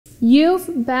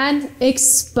You've been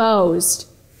exposed.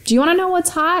 Do you want to know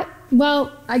what's hot?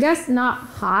 Well, I guess not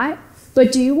hot,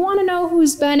 but do you want to know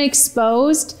who's been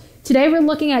exposed? Today we're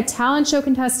looking at talent show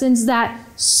contestants that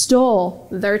stole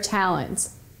their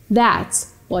talents.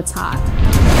 That's what's hot.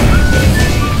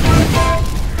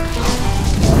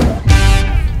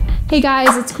 Hey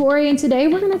guys, it's Corey, and today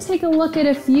we're going to take a look at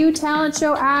a few talent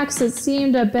show acts that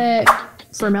seemed a bit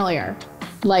familiar.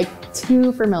 Like,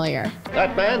 too familiar.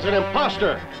 That man's an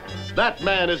imposter. That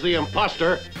man is the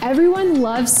imposter. Everyone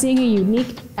loves seeing a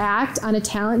unique act on a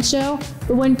talent show,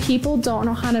 but when people don't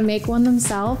know how to make one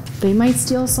themselves, they might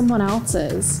steal someone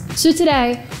else's. So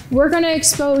today, we're gonna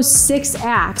expose 6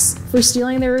 acts for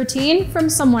stealing their routine from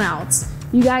someone else.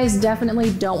 You guys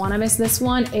definitely don't want to miss this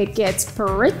one. It gets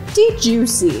pretty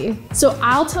juicy. So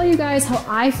I'll tell you guys how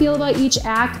I feel about each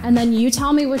act, and then you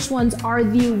tell me which ones are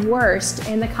the worst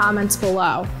in the comments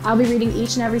below. I'll be reading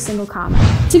each and every single comment.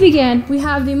 To begin, we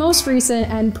have the most recent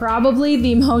and probably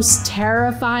the most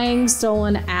terrifying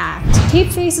stolen act.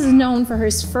 Tapeface is known for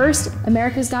his first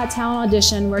America's Got Talent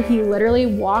audition, where he literally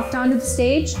walked onto the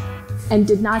stage and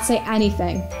did not say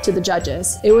anything to the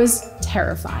judges. It was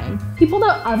terrifying. He pulled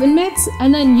out oven mitts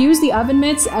and then used the oven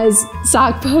mitts as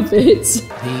sock puppets.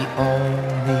 The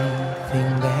only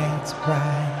thing that's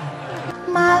right,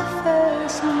 my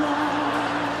first love.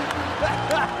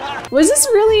 Was this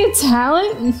really a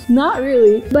talent? Not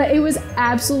really, but it was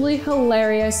absolutely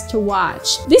hilarious to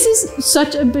watch. This is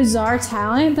such a bizarre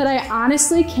talent that I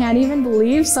honestly can't even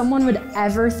believe someone would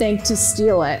ever think to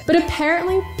steal it. But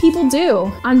apparently people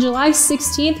do. On July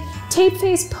 16th,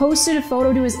 Tapeface posted a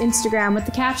photo to his Instagram with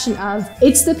the caption of,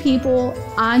 "It's the people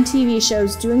on TV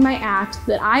shows doing my act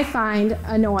that I find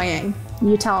annoying."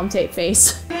 You tell him,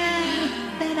 Tapeface.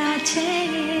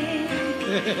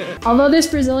 Although this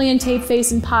Brazilian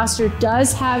Tapeface imposter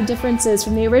does have differences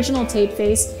from the original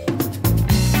Tapeface,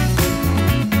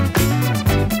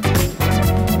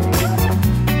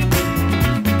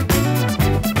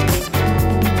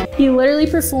 he literally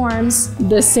performs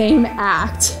the same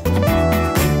act.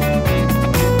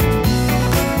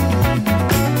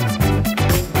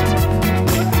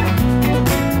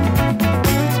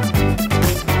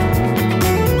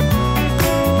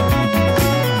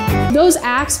 Those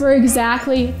acts were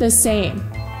exactly the same.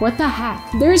 What the heck?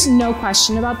 There's no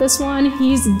question about this one.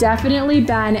 He's definitely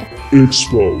been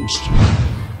exposed.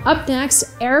 Up next,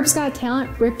 Arab's Got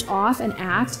Talent ripped off an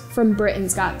act from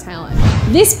Britain's Got Talent.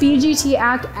 This BGT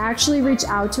act actually reached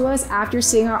out to us after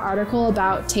seeing our article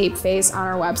about Tapeface on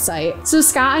our website. So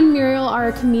Scott and Muriel are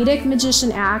a comedic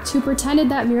magician act who pretended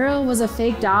that Muriel was a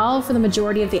fake doll for the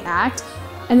majority of the act,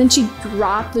 and then she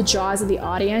dropped the jaws of the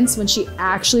audience when she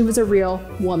actually was a real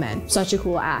woman. Such a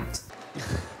cool act.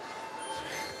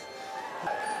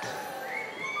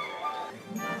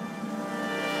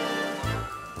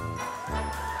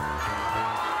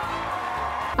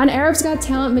 On Arab's Got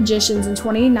Talent Magicians in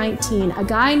 2019, a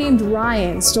guy named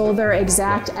Ryan stole their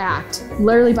exact act,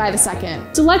 literally by the second.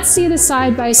 So let's see the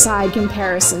side-by-side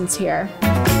comparisons here.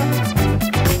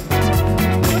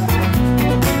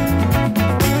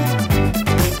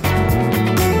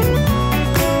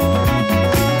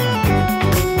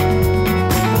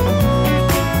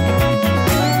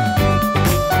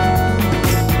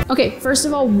 Okay, first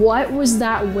of all, what was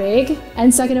that wig?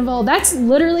 And second of all, that's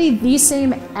literally the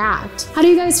same act. How do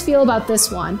you guys feel about this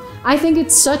one? I think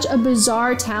it's such a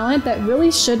bizarre talent that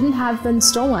really shouldn't have been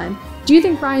stolen. Do you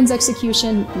think Ryan's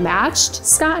execution matched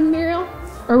Scott and Muriel?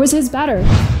 Or was his better?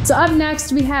 So up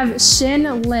next, we have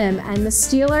Shin Lim and the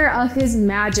stealer of his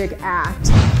magic act.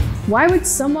 Why would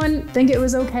someone think it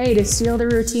was okay to steal the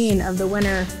routine of the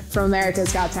winner from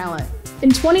America's Got Talent? In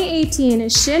 2018,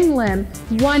 Shin Lim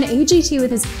won AGT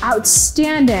with his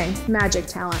outstanding magic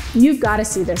talent. You've got to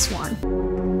see this one.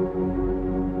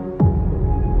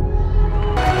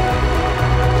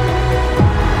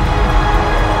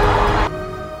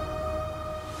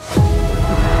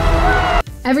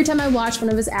 Every time I watch one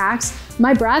of his acts,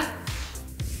 my breath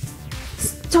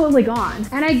is totally gone.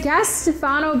 And I guess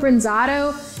Stefano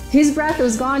Bronzato, his breath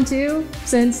was gone too,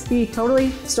 since he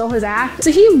totally stole his act.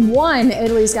 So he won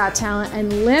Italy's Got Talent,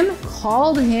 and Lim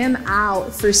called him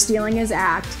out for stealing his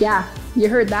act. Yeah, you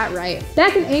heard that right.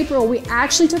 Back in April, we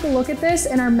actually took a look at this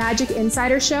in our Magic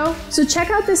Insider show. So check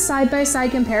out this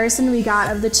side-by-side comparison we got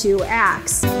of the 2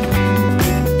 acts.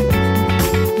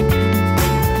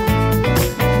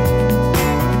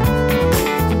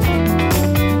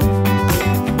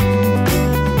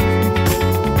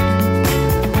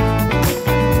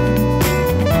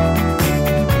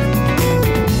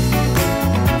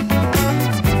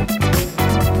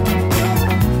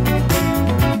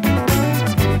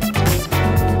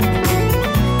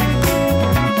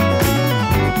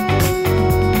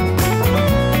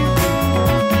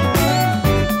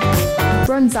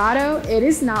 Gonzato, it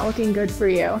is not looking good for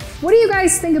you. What do you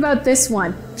guys think about this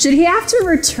one? Should he have to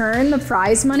return the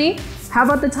prize money? How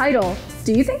about the title?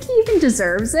 Do you think he even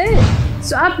deserves it?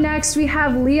 So up next, we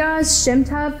have Lioz Shem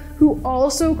Tov, who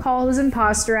also called his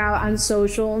imposter out on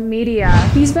social media.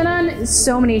 He's been on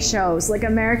so many shows, like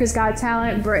America's Got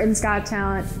Talent, Britain's Got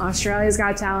Talent, Australia's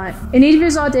Got Talent. In each of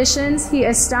his auditions, he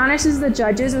astonishes the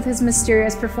judges with his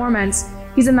mysterious performance.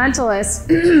 He's a mentalist,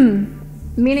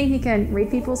 meaning he can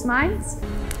read people's minds.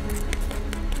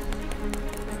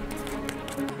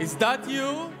 Is that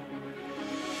you?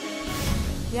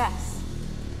 Yes.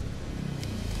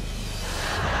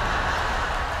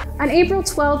 On April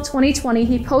 12, 2020,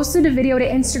 he posted a video to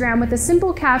Instagram with a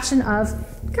simple caption of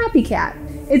copycat.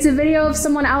 It's a video of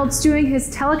someone else doing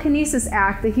his telekinesis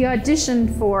act that he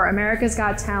auditioned for America's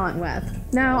Got Talent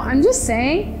with. Now, I'm just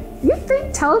saying, you'd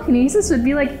think telekinesis would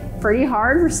be like pretty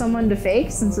hard for someone to fake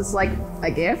since it's like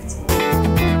a gift.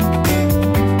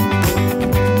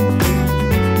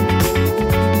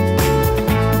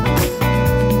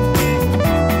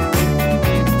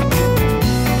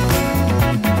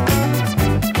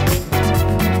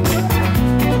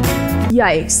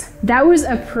 Yikes, that was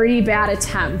a pretty bad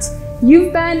attempt.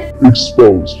 You've been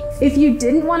exposed. If you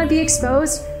didn't want to be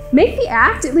exposed, make the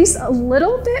act at least a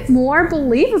little bit more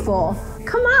believable.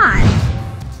 Come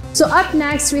on. So up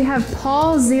next, we have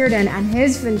Paul Zerdin and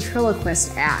his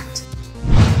ventriloquist act.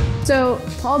 So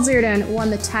Paul Zerdin won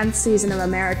the 10th season of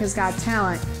America's Got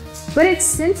Talent, but it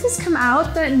since has come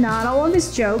out that not all of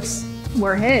his jokes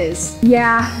were his.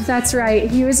 Yeah, that's right.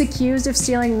 He was accused of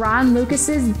stealing Ron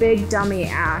Lucas's Big Dummy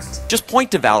act. Just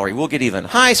point to Valerie, we'll get even.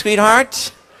 Hi,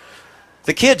 sweetheart.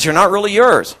 The kids are not really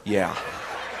yours. Yeah.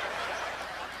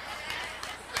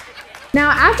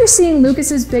 Now, after seeing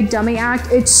Lucas's Big Dummy act,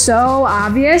 it's so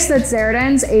obvious that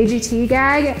Zerdin's AGT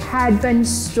gag had been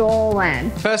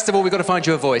stolen. First of all, we've got to find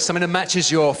you a voice, something that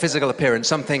matches your physical appearance,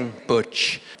 something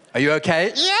butch. Are you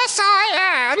okay? Yes,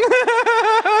 I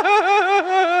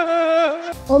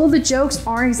am. Although the jokes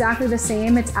aren't exactly the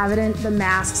same, it's evident the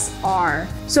masks are.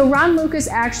 So Ron Lucas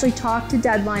actually talked to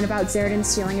Deadline about Zerdin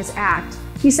stealing his act.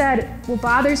 He said, "What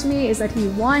bothers me is that he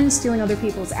won stealing other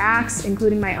people's acts,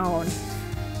 including my own.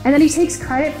 And then he takes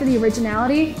credit for the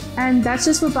originality, and that's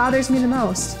just what bothers me the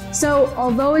most." So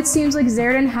although it seems like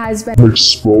Zerdin has been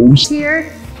exposed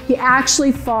here, he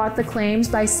actually fought the claims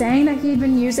by saying that he had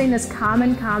been using this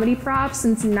common comedy prop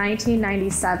since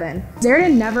 1997.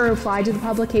 Zerdin never replied to the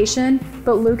publication,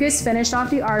 but Lucas finished off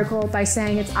the article by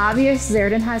saying it's obvious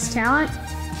Zerdin has talent.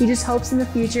 He just hopes in the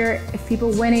future, if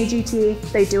people win AGT,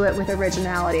 they do it with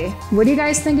originality. What do you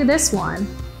guys think of this one?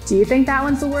 Do you think that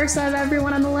one's the worst out of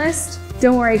everyone on the list?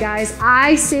 Don't worry guys,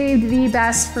 I saved the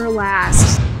best for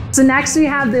last. So next we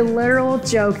have the literal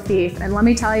joke thief, and let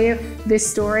me tell you, this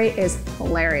story is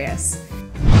hilarious.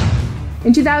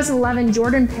 In 2011,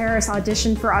 Jordan Paris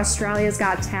auditioned for Australia's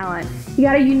Got Talent. He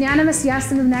got a unanimous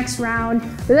yes in the next round,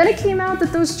 but then it came out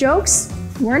that those jokes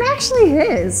weren't actually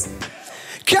his.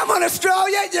 Come on,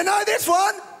 Australia, you know this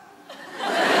one?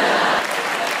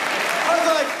 I was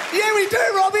like, yeah, we do,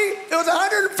 Robbie. It was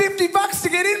 $150 to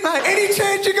get in, mate. Any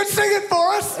chance you could sing it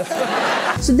for us?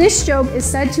 So this joke is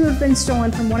said to have been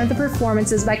stolen from one of the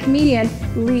performances by comedian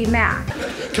Lee Mack.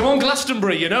 Come on,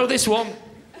 Glastonbury, you know this one.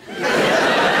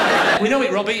 We know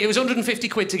it, Robbie. It was 150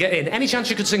 quid to get in. Any chance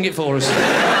you could sing it for us?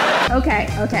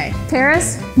 Okay.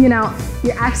 Paris, you know,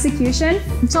 your execution,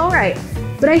 it's all right.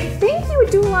 But I think you would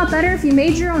do a lot better if you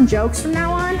made your own jokes from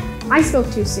now on. I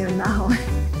spoke too soon, though.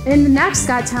 In the next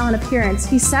Got Talent appearance,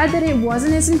 he said that it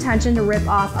wasn't his intention to rip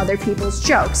off other people's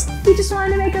jokes. He just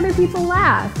wanted to make other people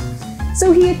laugh.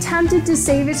 So he attempted to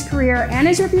save his career and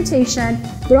his reputation,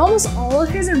 but almost all of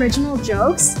his original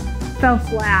jokes fell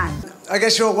flat. I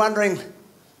guess you're wondering,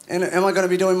 am I going to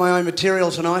be doing my own material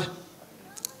tonight?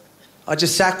 I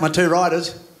just sacked my 2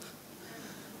 writers.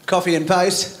 Copy and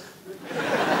paste.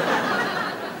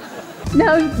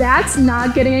 No, that's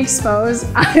not getting exposed.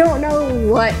 I don't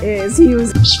know what is. He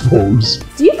was exposed.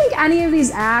 Do you think any of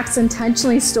these acts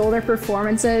intentionally stole their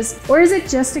performances? Or is it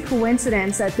just a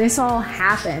coincidence that this all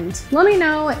happened? Let me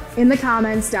know in the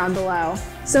comments down below.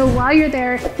 So while you're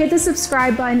there, hit the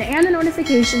subscribe button and the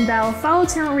notification bell, follow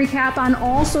Talent Recap on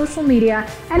all social media,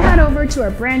 and head over to our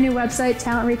brand new website,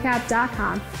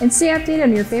 talentrecap.com, and stay updated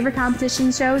on your favorite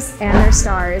competition shows and their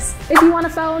stars. If you want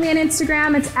to follow me on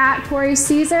Instagram, it's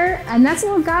 @CoreyCaesar, and that's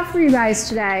what we've got for you guys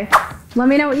today. Let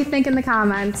me know what you think in the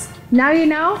comments. Now you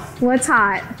know what's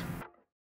hot.